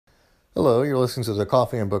Hello, you're listening to the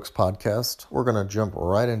Coffee and Books podcast. We're going to jump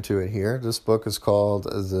right into it here. This book is called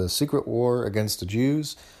The Secret War Against the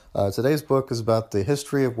Jews. Today's book is about the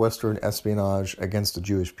history of Western espionage against the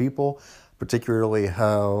Jewish people, particularly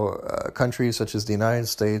how countries such as the United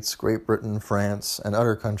States, Great Britain, France, and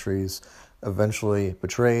other countries eventually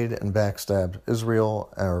betrayed and backstabbed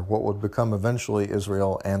Israel, or what would become eventually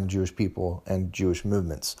Israel and the Jewish people and Jewish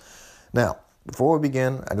movements. Now, before we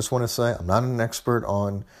begin, I just want to say I'm not an expert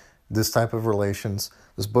on this type of relations.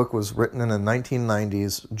 This book was written in the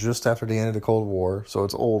 1990s, just after the end of the Cold War, so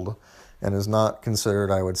it's old and is not considered,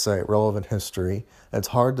 I would say, relevant history. It's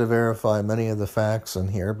hard to verify many of the facts in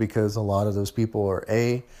here because a lot of those people are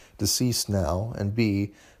A, deceased now, and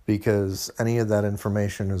B, because any of that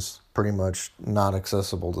information is pretty much not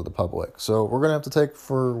accessible to the public. So we're going to have to take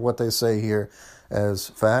for what they say here as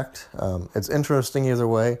fact. It's interesting either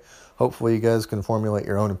way. Hopefully you guys can formulate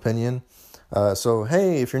your own opinion. So,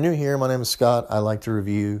 hey, if you're new here, my name is Scott. I like to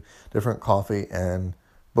review different coffee and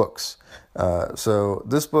books. So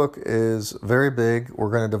this book is very big. We're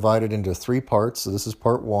going to divide it into 3 parts. So this is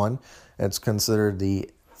part 1. It's considered the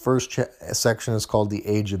first section is called The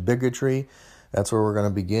Age of Bigotry. That's where we're going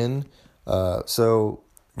to begin. So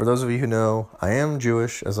for those of you who know, I am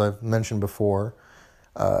Jewish, as I've mentioned before.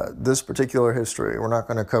 This particular history, we're not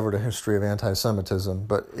going to cover the history of anti-Semitism,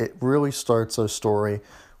 but it really starts a story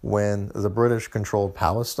when the British controlled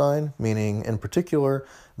Palestine, meaning in particular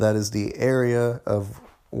that is the area of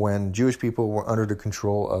when Jewish people were under the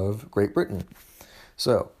control of Great Britain.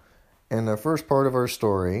 So, in the first part of our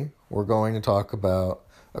story, we're going to talk about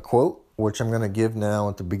a quote, which I'm going to give now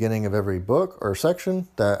at the beginning of every book or section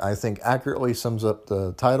that I think accurately sums up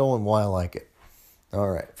the title and why I like it. All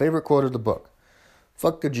right, favorite quote of the book.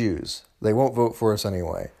 "Fuck the Jews. They won't vote for us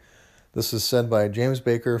anyway." This is said by James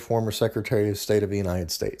Baker, former Secretary of State of the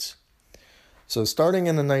United States. So starting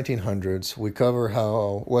in the 1900s, we cover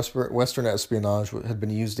how Western espionage had been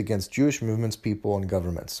used against Jewish movements, people, and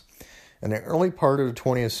governments. In the early part of the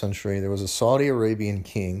 20th century, there was a Saudi Arabian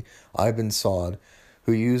king, Ibn Saud,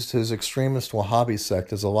 who used his extremist Wahhabi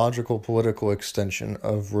sect as a logical political extension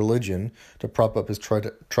of religion to prop up his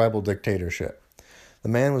tribal dictatorship. The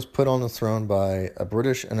man was put on the throne by a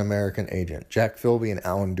British and American agent, Jack Philby and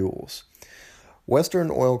Alan Dulles. Western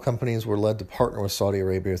oil companies were led to partner with Saudi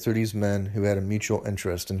Arabia through these men who had a mutual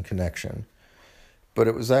interest and connection. But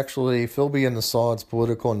it was actually Philby and the Saud's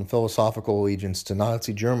political and philosophical allegiance to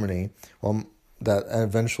Nazi Germany that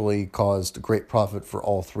eventually caused great profit for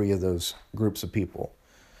all 3 of those groups of people.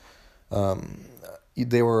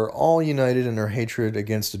 They were all united in their hatred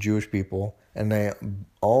against the Jewish people, and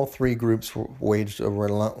all 3 groups waged a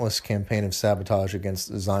relentless campaign of sabotage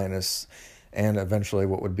against the Zionists and eventually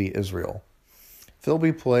what would be Israel.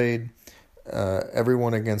 Philby played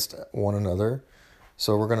everyone against one another,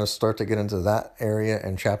 so we're going to start to get into that area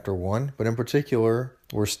in Chapter 1, but in particular,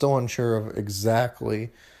 we're still unsure of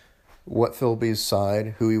exactly what Philby's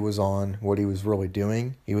side, who he was on, what he was really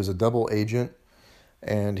doing. He was a double agent,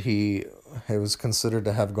 and he was considered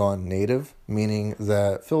to have gone native, meaning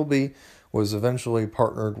that Philby was eventually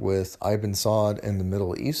partnered with Ibn Saud in the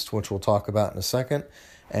Middle East, which we'll talk about in a second,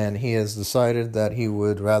 and he has decided that he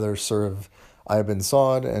would rather serve Ibn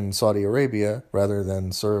Saud and Saudi Arabia rather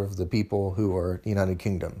than serve the people who are the United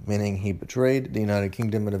Kingdom, meaning he betrayed the United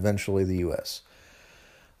Kingdom and eventually the U.S.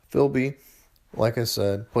 Philby, like I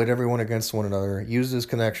said, played everyone against one another, used his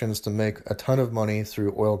connections to make a ton of money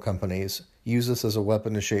through oil companies, used this as a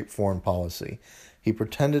weapon to shape foreign policy. He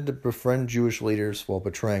pretended to befriend Jewish leaders while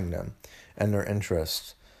betraying them and their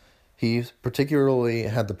interests. He particularly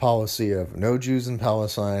had the policy of no Jews in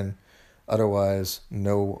Palestine, otherwise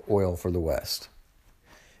no oil for the West.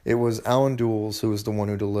 It was Alan Dulles who was the one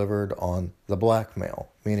who delivered on the blackmail,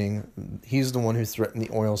 meaning he's the one who threatened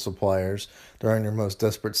the oil suppliers during their most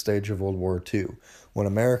desperate stage of World War II. When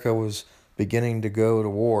America was beginning to go to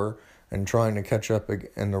war and trying to catch up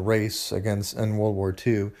in the race in World War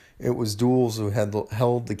II, it was Dulles who had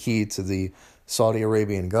held the key to the Saudi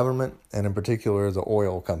Arabian government, and in particular the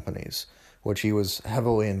oil companies, which he was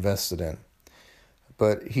heavily invested in.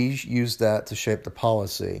 But he used that to shape the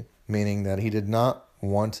policy, meaning that he did not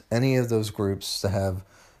want any of those groups to have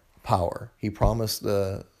power. He promised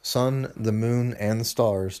the sun, the moon, and the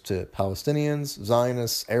stars to Palestinians,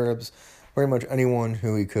 Zionists, Arabs, pretty much anyone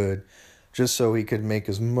who he could, just so he could make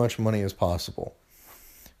as much money as possible.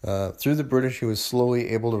 Through the British, he was slowly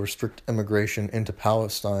able to restrict immigration into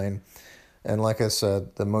Palestine. And like I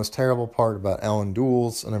said, the most terrible part about Alan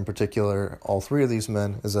Dulles, and in particular all 3 of these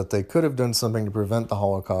men, is that they could have done something to prevent the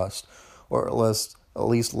Holocaust, or at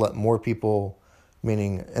least let more people,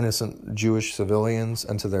 meaning innocent Jewish civilians,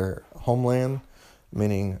 into their homeland.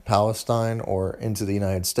 meaning Palestine or into the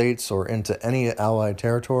United States or into any Allied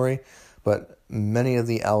territory, but many of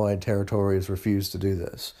the Allied territories refused to do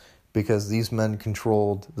this because these men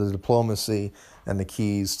controlled the diplomacy and the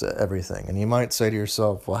keys to everything. And you might say to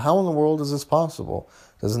yourself, well, how in the world is this possible?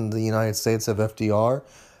 Doesn't the United States have FDR?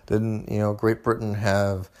 Didn't, Great Britain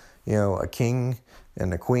have, a king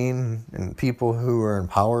and a queen and people who are in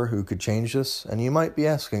power who could change this? And you might be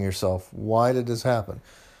asking yourself, why did this happen?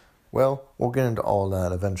 Well, we'll get into all of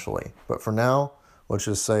that eventually. But for now, let's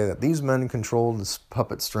just say that these men controlled the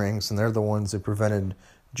puppet strings, and they're the ones who prevented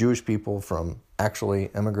Jewish people from actually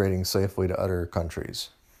emigrating safely to other countries.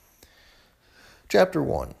 Chapter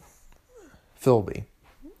 1. Philby.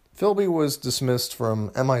 Philby was dismissed from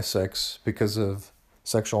MI6 because of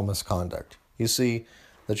sexual misconduct. You see,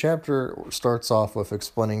 the chapter starts off with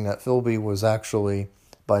explaining that Philby was actually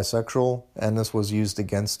bisexual, and this was used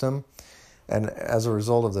against him. And as a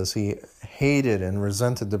result of this, he hated and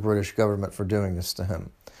resented the British government for doing this to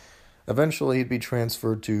him. Eventually, he'd be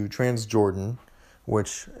transferred to Transjordan,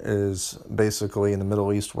 which is basically in the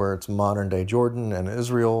Middle East where it's modern-day Jordan and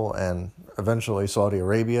Israel and eventually Saudi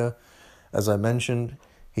Arabia. As I mentioned,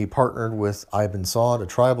 he partnered with Ibn Saud, a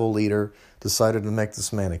tribal leader, decided to make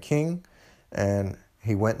this man a king, and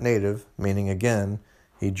he went native, meaning again,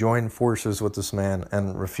 he joined forces with this man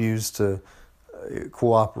and refused to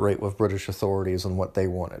cooperate with British authorities on what they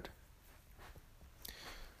wanted.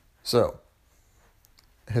 So,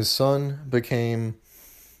 his son became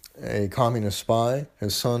a communist spy.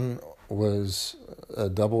 His son was a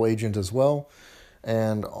double agent as well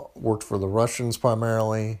and worked for the Russians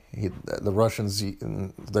primarily. The Russians,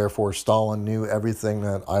 therefore Stalin, knew everything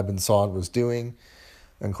that Ibn Saud was doing,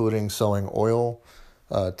 including selling oil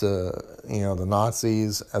to the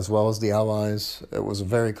Nazis as well as the Allies. It was a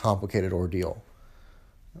very complicated ordeal.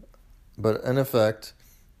 But in effect,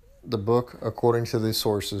 the book, according to these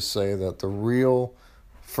sources, say that the real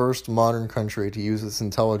first modern country to use its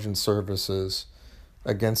intelligence services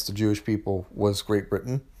against the Jewish people was Great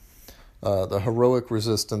Britain. The heroic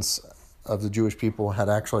resistance of the Jewish people had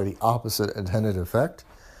actually the opposite intended effect,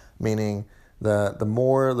 meaning that the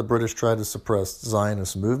more the British tried to suppress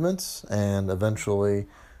Zionist movements and eventually,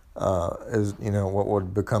 what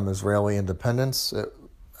would become Israeli independence, it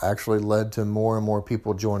actually led to more and more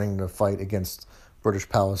people joining the fight against British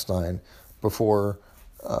Palestine before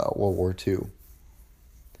World War II.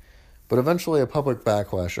 But eventually a public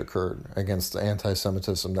backlash occurred against the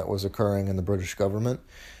anti-Semitism that was occurring in the British government,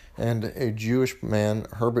 and a Jewish man,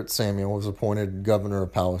 Herbert Samuel, was appointed governor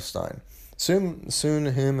of Palestine. Soon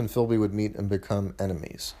him and Philby would meet and become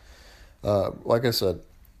enemies. Like I said,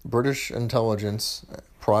 British intelligence,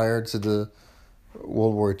 prior to the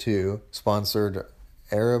World War II, sponsored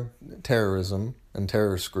Arab terrorism and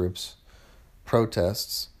terrorist groups,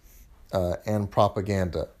 protests, and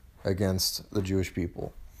propaganda against the Jewish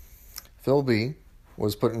people. Philby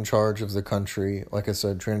was put in charge of the country, like I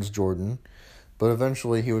said, Transjordan, but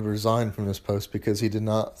eventually he would resign from this post because he did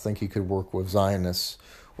not think he could work with Zionists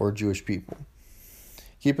or Jewish people.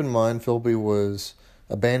 Keep in mind, Philby was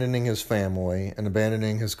abandoning his family and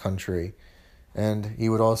abandoning his country, and he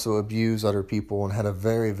would also abuse other people and had a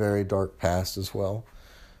very, very dark past as well.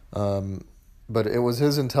 But it was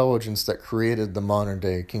his intelligence that created the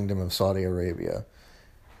modern-day Kingdom of Saudi Arabia.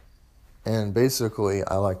 And basically,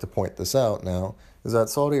 I like to point this out now, is that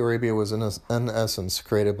Saudi Arabia was in essence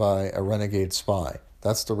created by a renegade spy.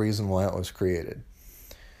 That's the reason why it was created.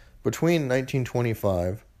 Between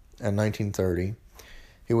 1925 and 1930,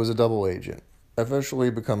 he was a double agent,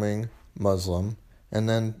 eventually becoming Muslim, and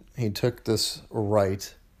then he took this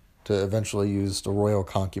right to eventually use the royal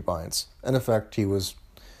concubines. In effect, he was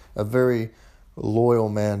a very loyal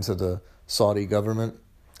man to the Saudi government.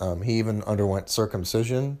 He even underwent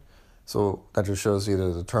circumcision, so that just shows you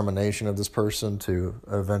the determination of this person to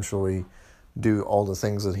eventually do all the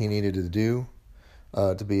things that he needed to do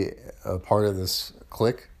to be a part of this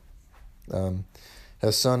clique.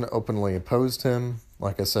 His son openly opposed him,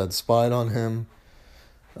 like I said, spied on him,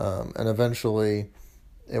 and eventually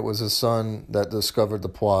it was his son that discovered the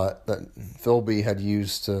plot that Philby had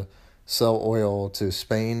used to sell oil to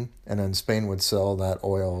Spain, and then Spain would sell that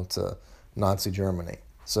oil to Nazi Germany.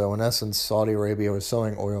 So in essence, Saudi Arabia was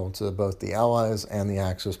selling oil to both the Allies and the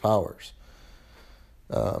Axis powers.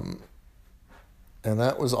 And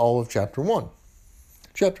that was all of Chapter 1.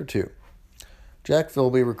 Chapter 2. Jack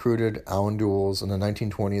Philby recruited Alan Dulles in the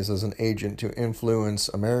 1920s as an agent to influence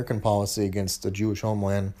American policy against the Jewish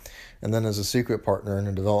homeland, and then as a secret partner in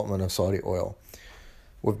the development of Saudi oil.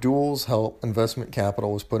 With Dulles' help, investment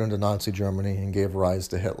capital was put into Nazi Germany and gave rise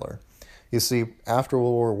to Hitler. You see, after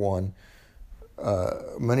World War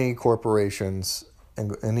I, many corporations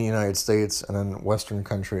in the United States and in Western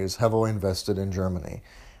countries heavily invested in Germany.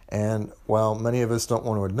 And while many of us don't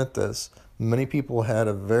want to admit this, many people had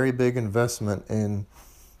a very big investment in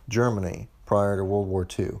Germany prior to World War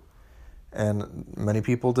II. And many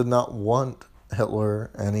people did not want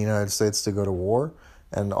Hitler and the United States to go to war.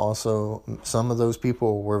 And also, some of those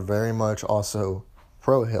people were very much also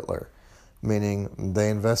pro-Hitler, meaning they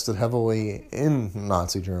invested heavily in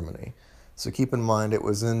Nazi Germany. So keep in mind, it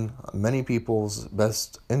was in many people's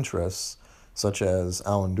best interests, such as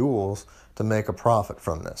Alan Dulles, to make a profit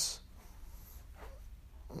from this.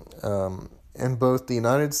 In both the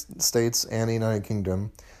United States and the United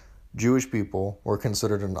Kingdom, Jewish people were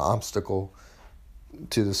considered an obstacle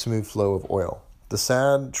to the smooth flow of oil. The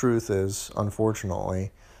sad truth is,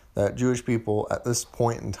 unfortunately, that Jewish people at this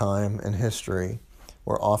point in time in history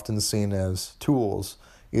were often seen as tools,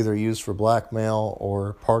 either used for blackmail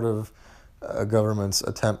or part of a government's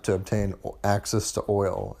attempt to obtain access to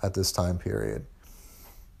oil at this time period.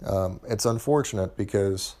 It's unfortunate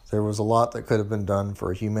because there was a lot that could have been done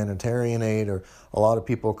for humanitarian aid, or a lot of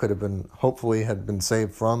people could have been, hopefully had been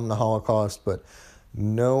saved from the Holocaust, but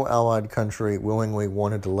no Allied country willingly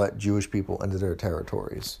wanted to let Jewish people into their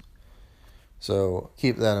territories. So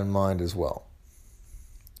keep that in mind as well.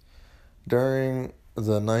 During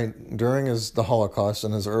the Holocaust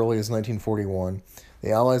and as early as 1941,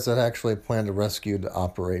 the Allies had actually planned to rescue the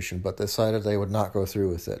operation, but decided they would not go through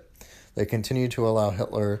with it. They continued to allow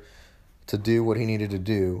Hitler to do what he needed to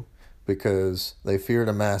do because they feared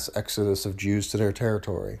a mass exodus of Jews to their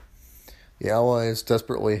territory. The Allies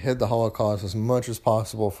desperately hid the Holocaust as much as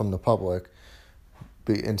possible from the public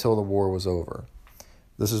until the war was over.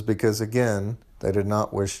 This is because, again, they did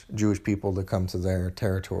not wish Jewish people to come to their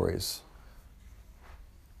territories.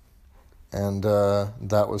 And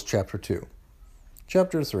that was Chapter 2.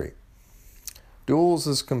 Chapter 3. Dulles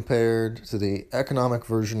is compared to the economic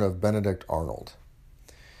version of Benedict Arnold.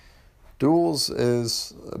 Dulles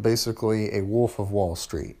is basically a wolf of Wall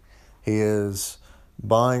Street. He is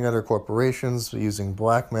buying other corporations, using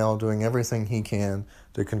blackmail, doing everything he can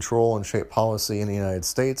to control and shape policy in the United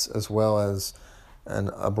States as well as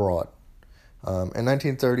abroad. In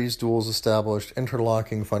 1930s, Dulles established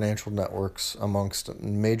interlocking financial networks amongst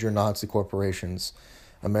major Nazi corporations,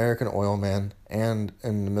 American oilmen, and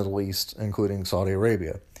in the Middle East, including Saudi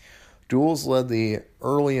Arabia. Dulles led the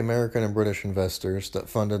early American and British investors that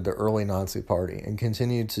funded the early Nazi Party and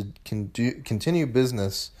continued to continue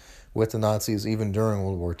business with the Nazis even during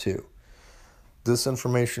World War II. This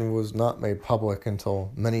information was not made public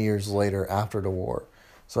until many years later after the war.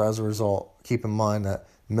 So as a result, keep in mind that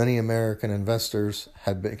many American investors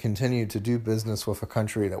had continued to do business with a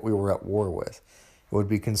country that we were at war with. It would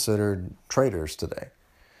be considered traitors today.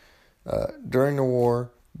 During the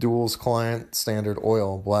war, Dulles' client, Standard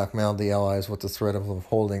Oil, blackmailed the Allies with the threat of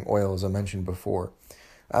withholding oil, as I mentioned before.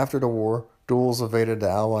 After the war, Dulles evaded the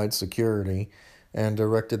Allied security and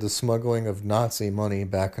directed the smuggling of Nazi money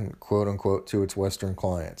back, quote-unquote, to its Western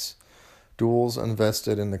clients. Dulles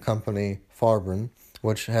invested in the company Farben,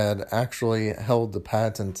 which had actually held the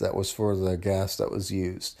patent that was for the gas that was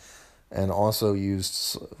used, and also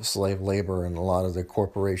used slave labor in a lot of the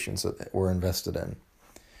corporations that were invested in.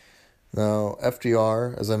 Now,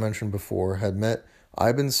 FDR, as I mentioned before, had met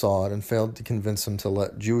Ibn Saud and failed to convince him to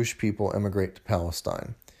let Jewish people immigrate to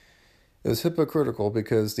Palestine. It was hypocritical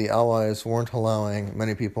because the Allies weren't allowing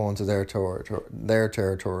many people into their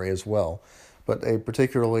territory as well, but they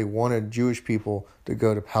particularly wanted Jewish people to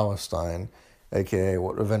go to Palestine, aka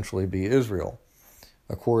what would eventually be Israel.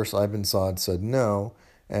 Of course, Ibn Saud said no,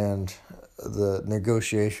 and the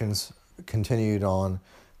negotiations continued on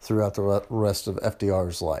throughout the rest of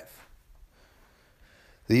FDR's life.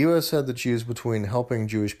 The U.S. had to choose between helping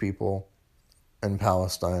Jewish people in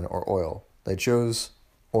Palestine or oil. They chose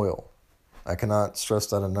oil. I cannot stress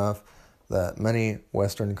that enough, that many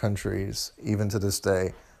Western countries, even to this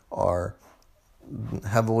day, are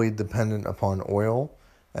heavily dependent upon oil,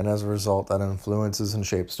 and as a result, that influences and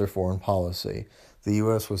shapes their foreign policy. The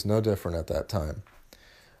U.S. was no different at that time.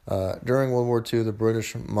 During World War II, the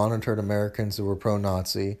British monitored Americans who were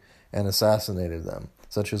pro-Nazi and assassinated them,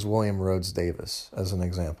 such as William Rhodes Davis, as an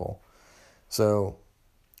example. So,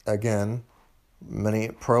 again, many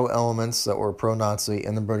pro-elements that were pro-Nazi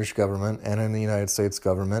in the British government and in the United States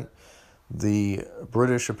government. The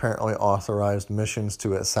British apparently authorized missions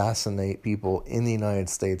to assassinate people in the United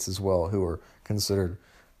States as well who were considered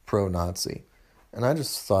pro-Nazi. And I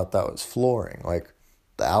just thought that was flooring. Like,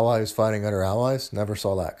 the Allies fighting other Allies? Never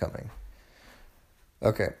saw that coming.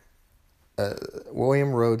 Okay.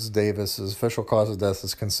 William Rhodes Davis's official cause of death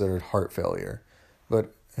is considered heart failure,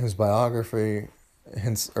 but his biography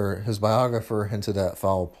his biographer hinted at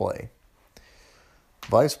foul play.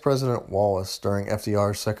 Vice President Wallace, during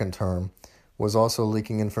FDR's second term, was also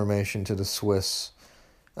leaking information to the Swiss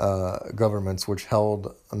governments, which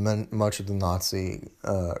held much of the Nazi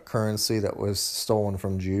currency that was stolen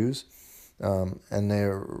from Jews. And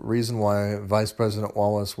the reason why Vice President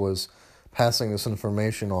Wallace was passing this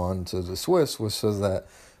information on to the Swiss was so that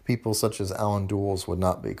people such as Alan Dulles would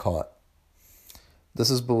not be caught. This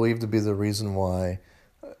is believed to be the reason why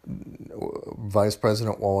Vice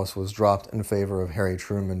President Wallace was dropped in favor of Harry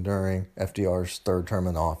Truman during FDR's third term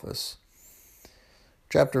in office.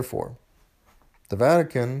 Chapter 4. The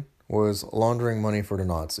Vatican was laundering money for the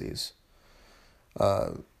Nazis.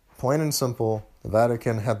 Plain and simple, the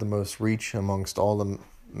Vatican had the most reach amongst all the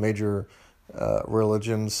major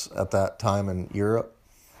religions at that time in Europe,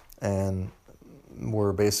 and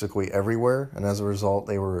were basically everywhere, and as a result,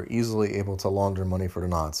 they were easily able to launder money for the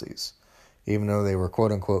Nazis, even though they were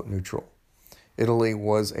quote-unquote neutral. Italy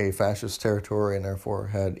was a fascist territory and therefore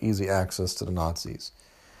had easy access to the Nazis.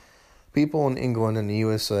 People in England and the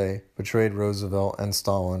USA betrayed Roosevelt and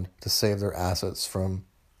Stalin to save their assets from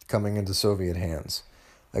coming into Soviet hands.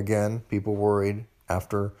 Again, people worried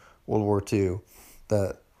after World War II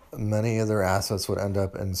that many of their assets would end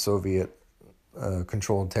up in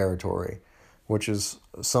Soviet-controlled territory, which is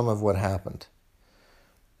some of what happened.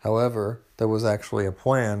 However, there was actually a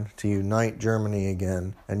plan to unite Germany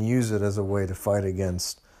again and use it as a way to fight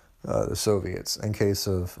against the Soviets in case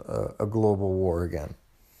of a global war again.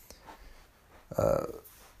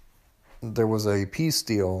 There was a peace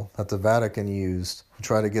deal that the Vatican used to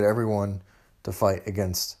try to get everyone to fight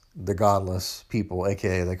against the godless people,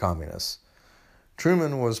 aka the communists.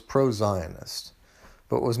 Truman was pro-Zionist,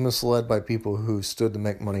 but was misled by people who stood to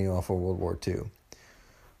make money off of World War II,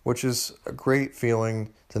 which is a great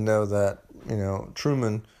feeling to know that,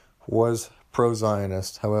 Truman was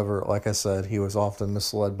pro-Zionist. However, like I said, he was often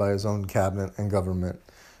misled by his own cabinet and government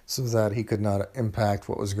so that he could not impact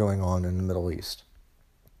what was going on in the Middle East.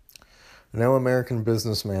 No American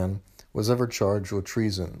businessman was ever charged with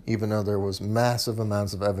treason, even though there was massive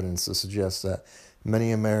amounts of evidence to suggest that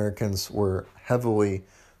many Americans were heavily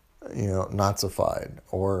Nazified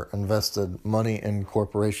or invested money in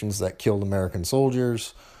corporations that killed American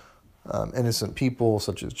soldiers, innocent people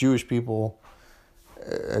such as Jewish people,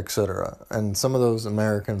 etc. And some of those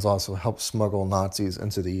Americans also helped smuggle Nazis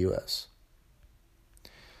into the U.S.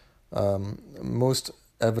 Most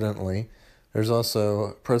evidently, there's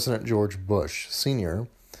also President George Bush Sr.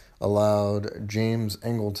 allowed James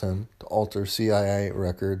Angleton to alter CIA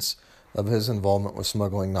records of his involvement with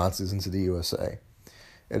smuggling Nazis into the USA.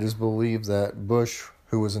 It is believed that Bush,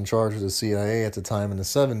 who was in charge of the CIA at the time in the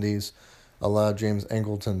 70s, allowed James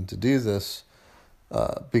Angleton to do this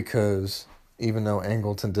because even though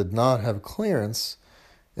Angleton did not have clearance,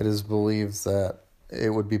 it is believed that it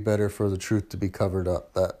would be better for the truth to be covered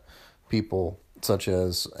up, that people such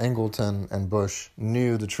as Angleton and Bush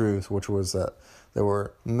knew the truth, which was that there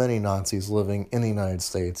were many Nazis living in the United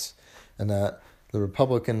States, and that the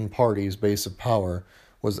Republican Party's base of power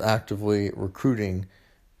was actively recruiting,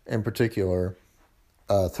 in particular,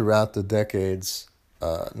 throughout the decades,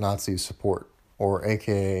 Nazi support, or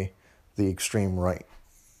aka the extreme right.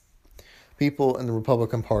 People in the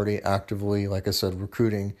Republican Party actively, like I said,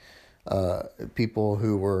 recruiting people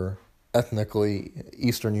who were ethnically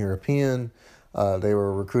Eastern European. They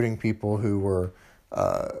were recruiting people who were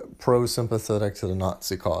pro-sympathetic to the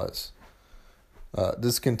Nazi cause.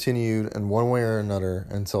 This continued in one way or another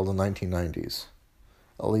until the 1990s.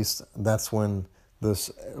 At least that's when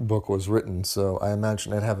this book was written, so I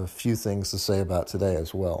imagine I'd have a few things to say about today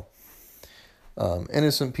as well.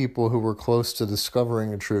 Innocent people who were close to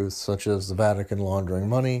discovering the truth, such as the Vatican laundering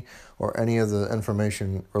money or any of the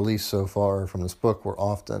information released so far from this book, were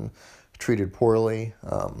often treated poorly.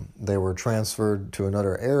 They were transferred to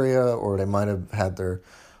another area, or they might have had their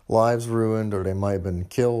lives ruined, or they might have been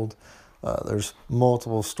killed. There's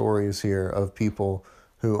multiple stories here of people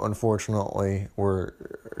who unfortunately were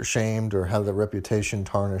shamed or had their reputation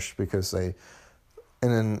tarnished because they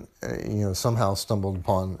somehow stumbled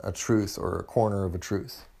upon a truth or a corner of a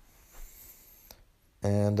truth.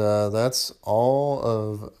 And that's all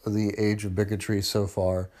of the Age of Bigotry so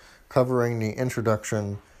far, covering the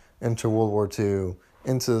introduction into World War II,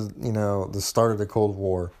 into, the start of the Cold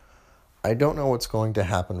War. I don't know what's going to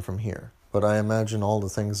happen from here, but I imagine all the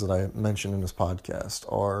things that I mentioned in this podcast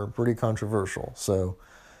are pretty controversial. So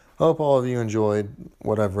I hope all of you enjoyed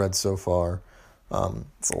what I've read so far.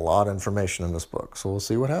 It's a lot of information in this book, so we'll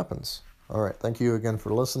see what happens. All right, thank you again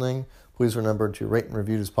for listening. Please remember to rate and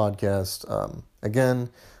review this podcast.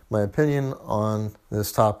 Again, My opinion on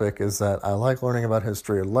this topic is that I like learning about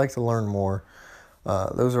history. I'd like to learn more.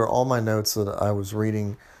 Those are all my notes that I was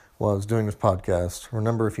reading while I was doing this podcast.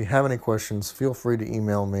 Remember, if you have any questions, feel free to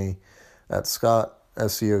email me at Scott,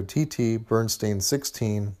 S-C-O-T-T,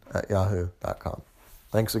 Bernstein16 @yahoo.com.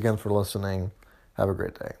 Thanks again for listening. Have a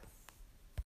great day.